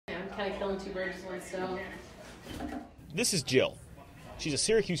kind of killing two birds with one stone. This is Jill. She's a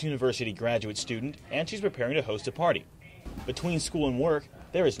Syracuse University graduate student, and she's preparing to host a party. Between school and work,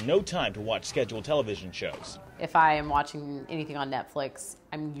 there is no time to watch scheduled television shows. If I am watching anything on Netflix,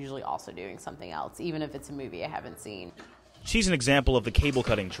 I'm usually also doing something else, even if it's a movie I haven't seen. She's an example of the cable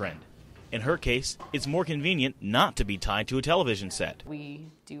cutting trend. In her case, it's more convenient not to be tied to a television set.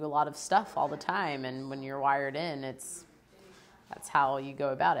 We do a lot of stuff all the time, and when you're wired in, that's how you go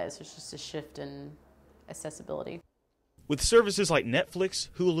about it. So it's just a shift in accessibility. With services like Netflix,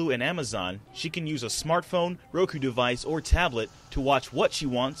 Hulu, and Amazon, she can use a smartphone, Roku device, or tablet to watch what she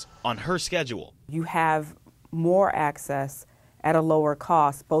wants on her schedule. You have more access at a lower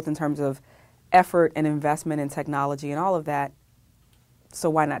cost, both in terms of effort and investment in technology and all of that, so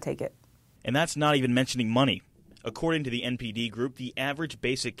why not take it? And that's not even mentioning money. According to the NPD Group, the average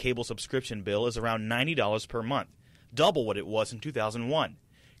basic cable subscription bill is around $90 per month, double what it was in 2001.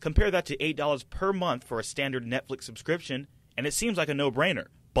 Compare that to $8 per month for a standard Netflix subscription, and it seems like a no-brainer.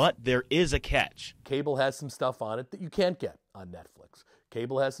 But there is a catch. Cable has some stuff on it that you can't get on Netflix.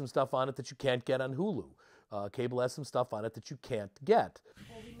 Cable has some stuff on it that you can't get on Hulu. Cable has some stuff on it that you can't get.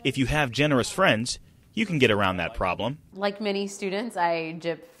 If you have generous friends, you can get around that problem. Like many students, I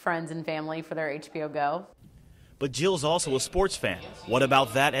gyp friends and family for their HBO Go. But Jill's also a sports fan. What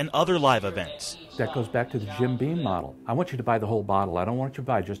about that and other live events? That goes back to the Jim Beam model. I want you to buy the whole bottle. I don't want you to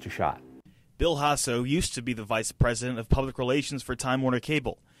buy just a shot. Bill Hasso used to be the vice president of public relations for Time Warner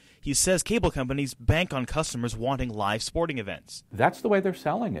Cable. He says cable companies bank on customers wanting live sporting events. That's the way they're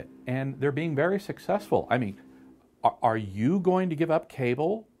selling it, and they're being very successful. I mean, are you going to give up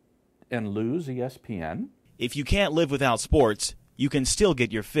cable and lose ESPN? If you can't live without sports, you can still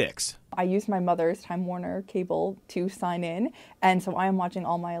get your fix. I used my mother's Time Warner cable to sign in, and so I am watching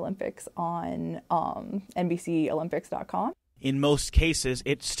all my Olympics on NBCOlympics.com. In most cases,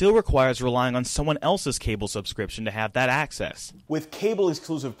 it still requires relying on someone else's cable subscription to have that access. With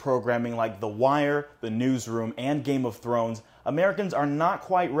cable-exclusive programming like The Wire, The Newsroom, and Game of Thrones, Americans are not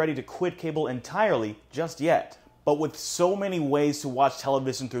quite ready to quit cable entirely just yet. But with so many ways to watch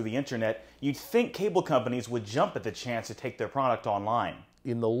television through the internet, you'd think cable companies would jump at the chance to take their product online.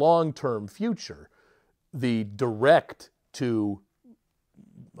 In the long-term future, the direct to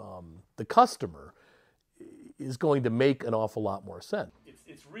the customer is going to make an awful lot more sense.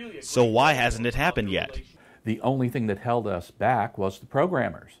 So why hasn't it happened yet? The only thing that held us back was the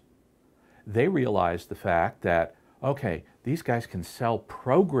programmers. They realized the fact that, okay, these guys can sell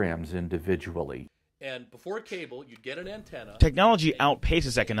programs individually. And before cable, you'd get an antenna. Technology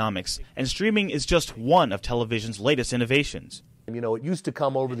outpaces economics, and streaming is just one of television's latest innovations. You know, it used to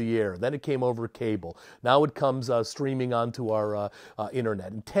come over the air, then it came over cable. Now it comes streaming onto our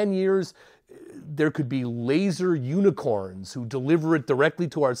internet. In 10 years, there could be laser unicorns who deliver it directly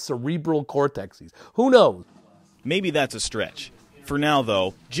to our cerebral cortexes. Who knows? Maybe that's a stretch. For now,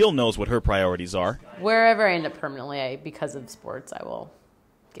 though, Jill knows what her priorities are. Wherever I end up permanently, because of sports, I will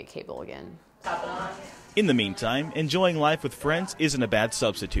get cable again. In the meantime, enjoying life with friends isn't a bad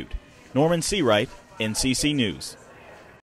substitute. Norman Seawright, NCC News.